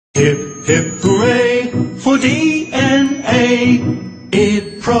Hip, hip, hooray for DNA.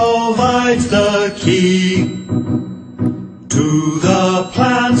 It provides the key to the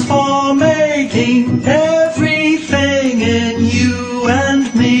plans for making everything in you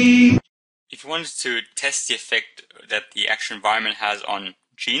and me. If you wanted to test the effect that the actual environment has on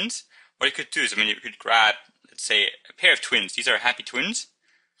genes, what you could do is, you could grab, let's say, a pair of twins. These are happy twins.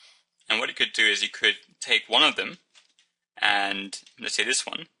 And what you could do is you could take one of them, and let's say this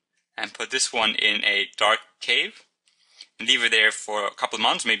one, and put this one in a dark cave, and leave her there for a couple of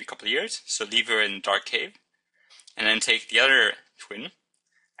months, maybe a couple of years. So leave her in a dark cave, and then take the other twin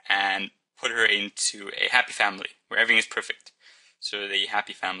and put her into a happy family where everything is perfect. So the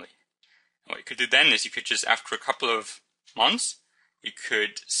happy family. And what you could do then is you could just, after a couple of months, you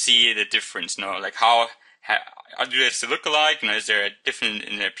could see the difference. Like how do they look alike? Is there a difference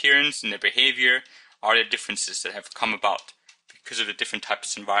in their appearance, in their behavior? Are there differences that have come about because of the different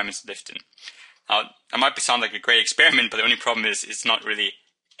types of environments lived in? Now, that might sound like a great experiment, but the only problem is it's not really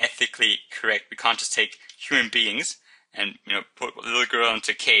ethically correct. We can't just take human beings and put a little girl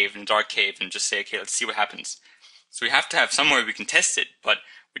into a cave, in a dark cave, and just say, okay, let's see what happens. So we have to have somewhere we can test it, but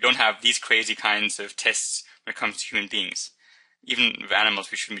we don't have these crazy kinds of tests when it comes to human beings. Even with animals,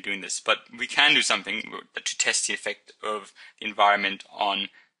 we shouldn't be doing this, but we can do something to test the effect of the environment on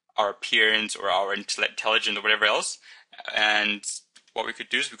our appearance or our intelligence or whatever else. And what we could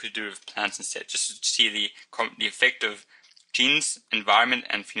do is we could do it with plants instead, just to see the effect of genes, environment,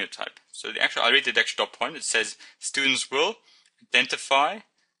 and phenotype. So I'll read the actual dot point. It says students will identify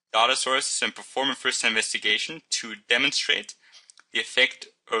data sources and perform a first-time investigation to demonstrate the effect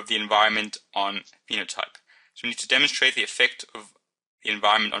of the environment on phenotype. So we need to demonstrate the effect of the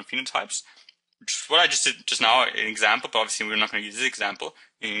environment on phenotypes. Which is what I just did just now, an example, but obviously we're not going to use this example.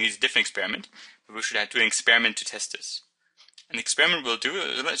 We're going to use a different experiment, but we should do an experiment to test this. And the experiment we'll do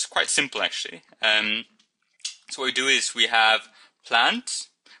is quite simple actually. So what we do is we have plants.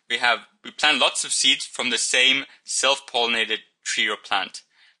 We plant lots of seeds from the same self-pollinated tree or plant.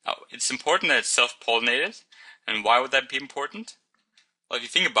 Now, it's important that it's self-pollinated. And why would that be important? Well, if you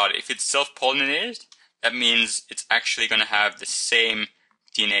think about it, if it's self-pollinated, that means it's actually going to have the same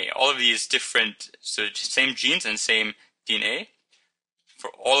DNA. All of these different, so same genes and same DNA for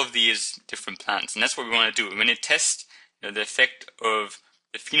all of these different plants. And that's what we want to do. We want to test the effect of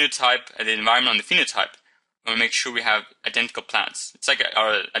the phenotype and the environment on the phenotype. We want to make sure we have identical plants. It's like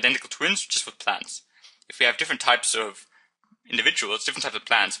our identical twins, just with plants. If we have different types of individuals, different types of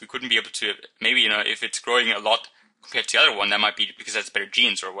plants, we couldn't be able to, maybe, if it's growing a lot compared to the other one, that might be because that's better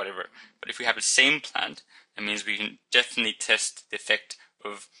genes or whatever. But if we have the same plant, that means we can definitely test the effect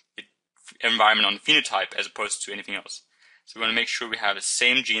of the environment on the phenotype as opposed to anything else. So we want to make sure we have the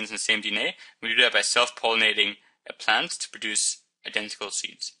same genes and the same DNA. We do that by self-pollinating a plant to produce identical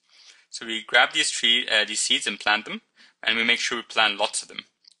seeds. So we grab these seeds and plant them, and we make sure we plant lots of them.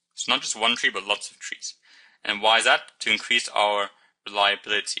 So not just one tree, but lots of trees. And why is that? To increase our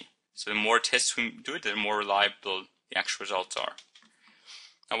reliability. So the more tests we do, the more reliable the actual results are.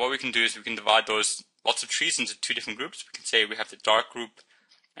 Now what we can do is we can divide those lots of trees into two different groups. We can say we have the dark group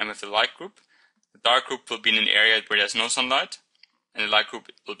and we have the light group. The dark group will be in an area where there's no sunlight, and the light group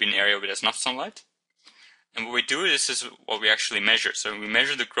will be in an area where there's enough sunlight. And what we do is this is what we actually measure. So we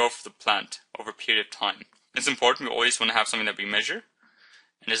measure the growth of the plant over a period of time. It's important. We always want to have something that we measure.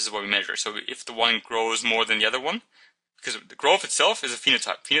 And this is what we measure. So if the one grows more than the other one, because the growth itself is a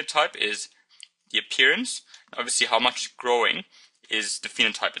phenotype. Phenotype is the appearance. Obviously, how much is growing is the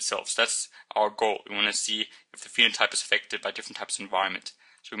phenotype itself. So that's our goal. We want to see if the phenotype is affected by different types of environment.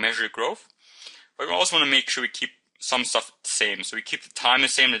 So we measure growth. But we also want to make sure we keep some stuff the same. So we keep the time the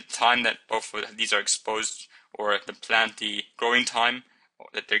same, the time that both of these are exposed, or the growing time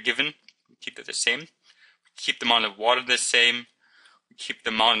that they're given. We keep it the same. We keep the amount of water the same. We keep the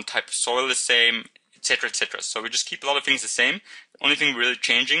amount and type of soil the same, etc., etc. So we just keep a lot of things the same. The only thing we're really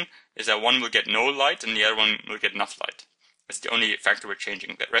changing is that one will get no light and the other one will get enough light. That's the only factor we're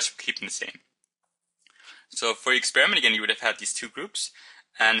changing. The rest we're keeping the same. So for the experiment, again, you would have had these two groups.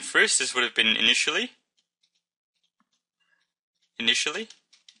 And first, this would have been initially,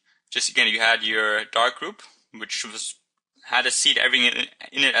 just again, you had your dark group, which had a seed everything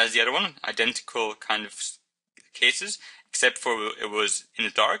in it as the other one, identical kind of cases, except for it was in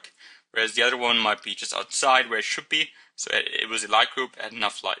the dark, whereas the other one might be just outside where it should be, so it was a light group, had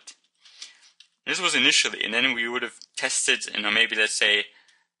enough light. This was initially, and then we would have tested, maybe let's say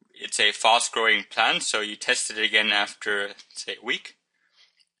it's a fast-growing plant, so you tested it again after, say, a week.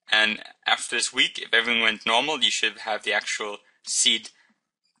 And after this week, if everything went normal, you should have the actual seed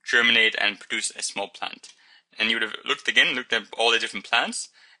germinate and produce a small plant. And you would have looked at all the different plants,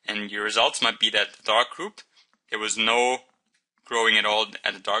 and your results might be that the dark group, there was no growing at all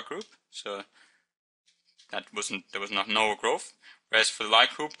at the dark group, so there was not no growth. Whereas for the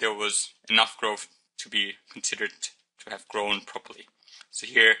light group, there was enough growth to be considered to have grown properly. So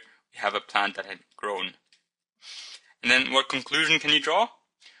here we have a plant that had grown. And then what conclusion can you draw?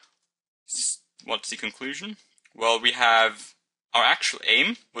 What's the conclusion? Well, we have our actual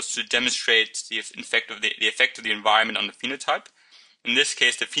aim was to demonstrate the effect of the environment on the phenotype. In this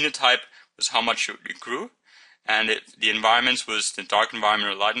case, the phenotype was how much it grew, and the environment was the dark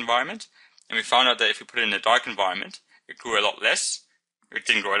environment or light environment. And we found out that if we put it in a dark environment, it grew a lot less. It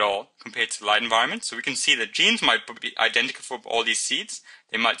didn't grow at all compared to the light environment. So we can see that genes might be identical for all these seeds.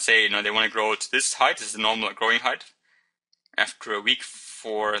 They might say, they want to grow to this height. This is the normal growing height after a week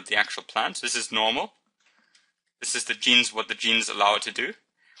for the actual plant. So this is normal. This is what the genes allow it to do.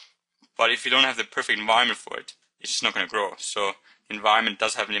 But if you don't have the perfect environment for it, it's just not going to grow. So the environment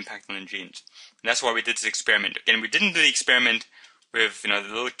does have an impact on the genes. And that's why we did this experiment. Again, we didn't do the experiment with the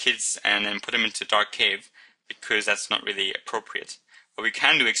little kids and then put them into a dark cave, because that's not really appropriate. But we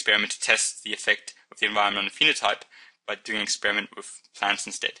can do an experiment to test the effect of the environment on the phenotype by doing an experiment with plants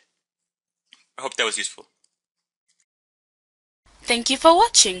instead. I hope that was useful. Thank you for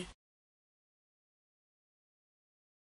watching.